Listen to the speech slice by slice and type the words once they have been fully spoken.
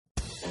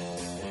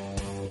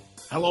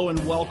Hello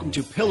and welcome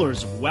to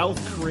Pillars of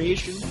Wealth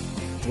Creation,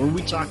 where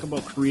we talk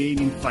about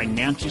creating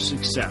financial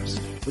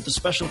success with a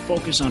special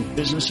focus on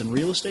business and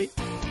real estate.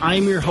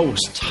 I'm your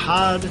host,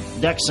 Todd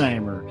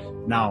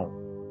Dexheimer. Now,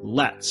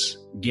 let's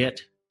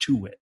get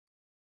to it.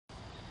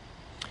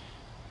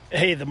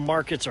 Hey, the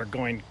markets are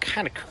going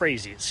kind of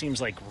crazy. It seems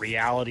like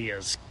reality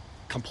is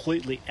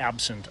completely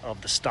absent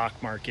of the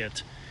stock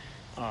market.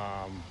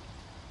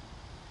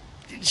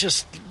 It's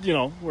just,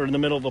 we're in the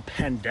middle of a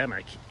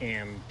pandemic,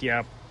 and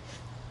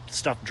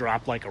stuff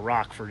dropped like a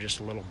rock for just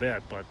a little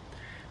bit, but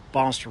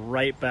bounced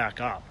right back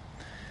up.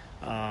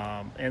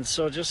 And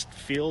so it just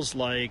feels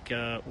like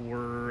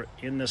we're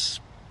in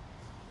this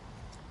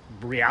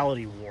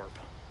reality warp.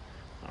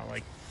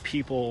 Like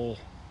people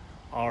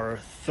are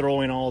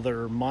throwing all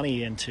their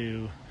money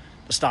into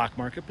the stock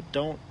market, but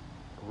don't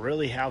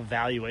really have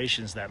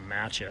valuations that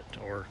match it,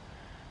 or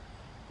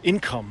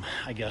income,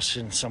 I guess,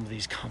 in some of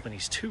these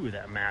companies too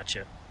that match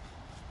it.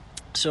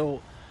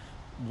 So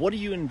what are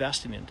you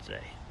investing in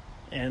today?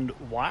 And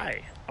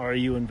why are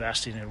you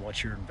investing in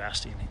what you're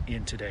investing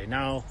in today?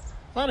 Now,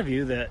 a lot of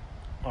you that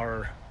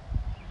are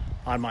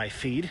on my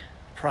feed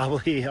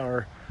probably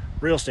are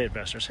real estate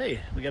investors. Hey,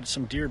 we got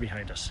some deer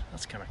behind us.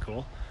 That's kind of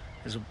cool.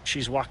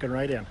 She's walking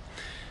right in.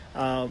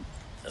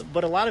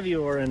 But a lot of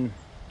you are in,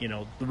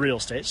 the real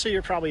estate, so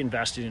you're probably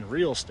investing in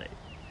real estate.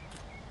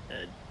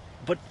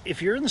 But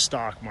if you're in the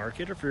stock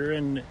market, or if you're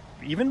in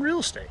even real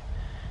estate,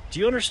 do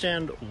you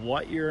understand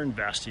what you're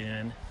investing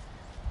in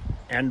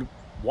and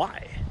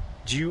why?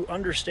 Do you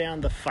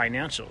understand the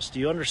financials? Do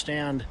you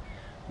understand,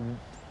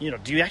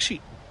 do you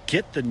actually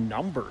get the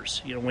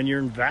numbers? When you're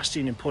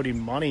investing and putting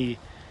money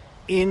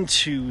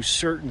into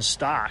certain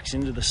stocks,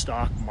 into the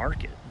stock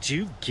market, do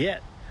you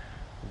get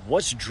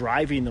what's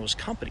driving those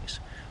companies?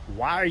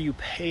 Why are you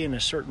paying a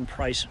certain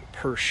price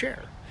per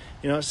share?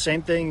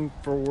 Same thing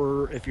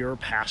for if you're a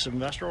passive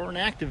investor or an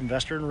active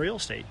investor in real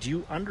estate. Do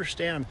you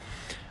understand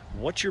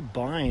what you're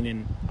buying,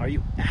 and are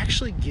you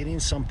actually getting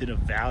something of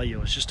value?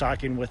 I was just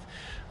talking with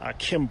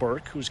Kim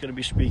Burke, who's going to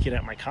be speaking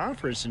at my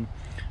conference, and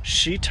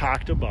she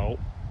talked about,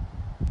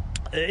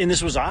 and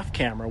this was off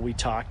camera, we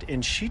talked,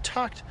 and she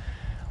talked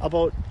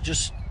about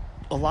just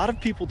a lot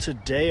of people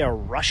today are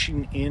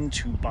rushing in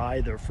to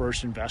buy their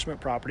first investment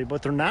property,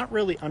 but they're not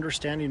really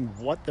understanding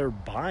what they're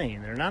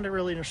buying. They're not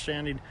really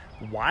understanding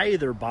why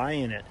they're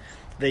buying it.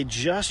 They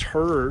just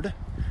heard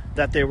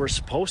that they were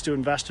supposed to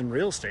invest in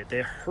real estate.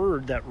 They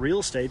heard that real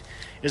estate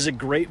is a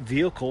great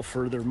vehicle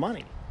for their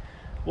money.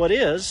 Well, it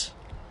is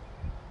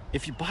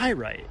if you buy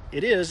right.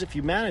 It is if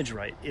you manage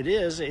right. It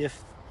is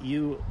if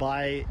you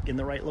buy in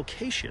the right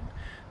location.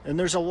 And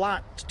there's a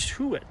lot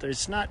to it.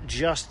 It's not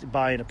just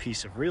buying a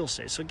piece of real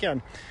estate. So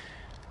again,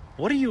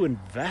 what are you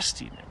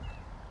investing in?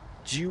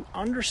 Do you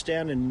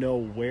understand and know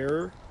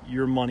where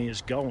your money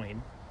is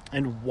going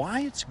and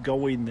why it's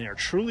going there?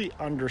 Truly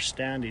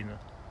understanding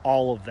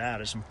all of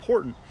that is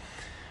important.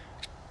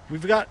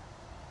 We've got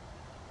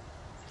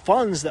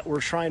funds that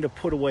we're trying to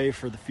put away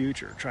for the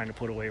future, trying to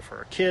put away for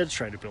our kids,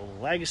 trying to build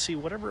a legacy,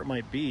 whatever it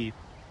might be.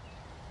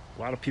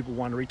 A lot of people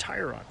want to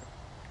retire on it.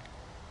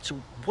 So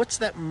what's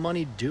that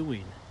money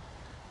doing,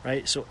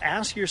 right? So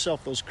ask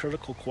yourself those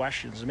critical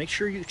questions and make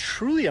sure you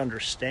truly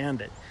understand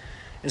it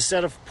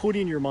instead of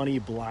putting your money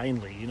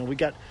blindly. We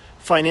got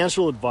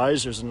financial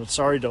advisors, and I'm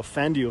sorry to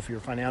offend you if you're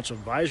a financial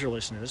advisor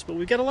listening to this, but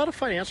we've got a lot of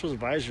financial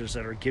advisors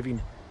that are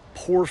giving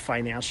poor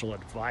financial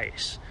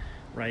advice,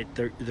 right?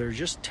 They're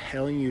just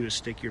telling you to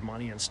stick your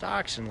money in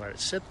stocks and let it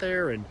sit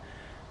there, and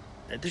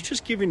they're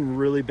just giving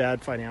really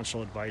bad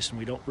financial advice, and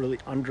we don't really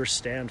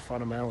understand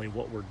fundamentally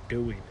what we're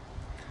doing.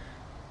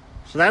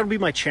 So that would be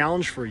my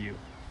challenge for you.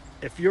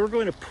 If you're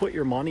going to put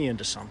your money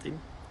into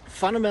something,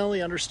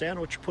 fundamentally understand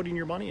what you're putting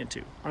your money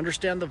into.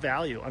 Understand the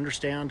value,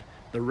 understand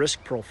the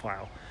risk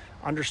profile,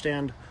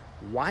 understand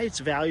why it's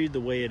valued the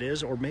way it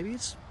is, or maybe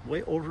it's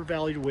way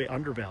overvalued, way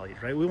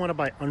undervalued, right? We want to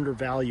buy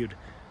undervalued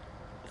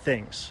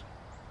things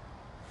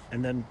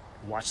and then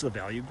watch the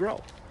value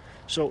grow.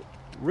 So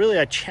really,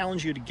 I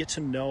challenge you to get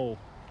to know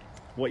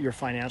what your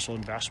financial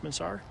investments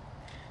are,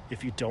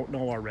 if you don't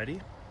know already,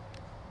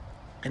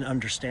 and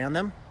understand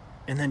them,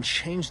 and then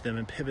change them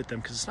and pivot them,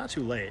 because it's not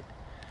too late.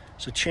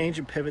 So change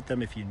and pivot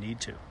them if you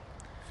need to.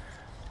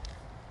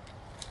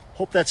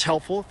 Hope that's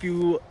helpful.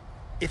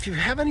 If you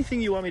have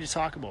anything you want me to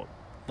talk about,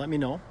 let me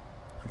know.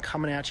 I'm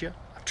coming at you.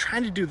 I'm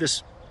trying to do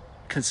this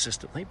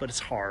consistently, but it's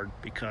hard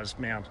because,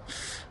 man,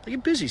 I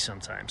get busy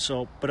sometimes.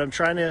 But I'm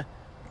trying to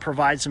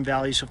provide some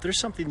value. So if there's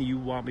something that you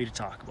want me to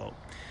talk about,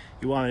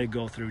 you want me to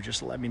go through,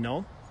 just let me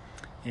know.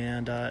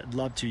 And I'd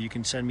love to. You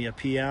can send me a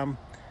PM.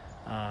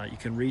 You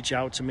can reach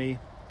out to me,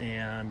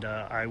 and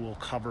I will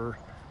cover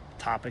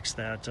topics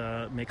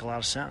that make a lot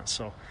of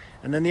sense.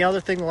 And then the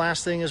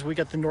last thing is we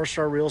got the North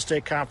Star Real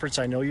Estate Conference.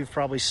 I know you've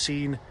probably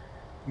seen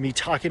me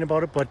talking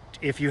about it, but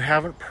if you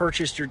haven't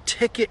purchased your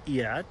ticket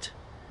yet,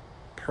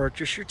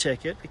 purchase your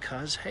ticket,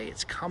 because hey,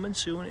 it's coming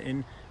soon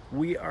and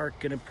we are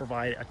going to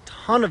provide a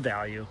ton of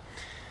value.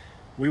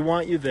 We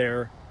want you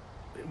there.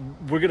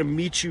 We're going to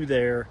meet you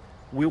there.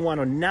 We want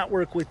to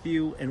network with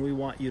you, and we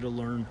want you to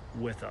learn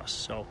with us.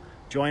 So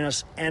Join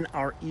us,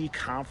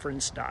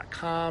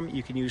 nreconference.com.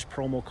 You can use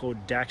promo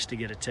code DEX to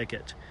get a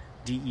ticket,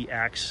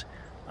 DEX,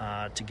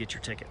 to get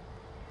your ticket.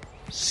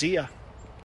 See ya.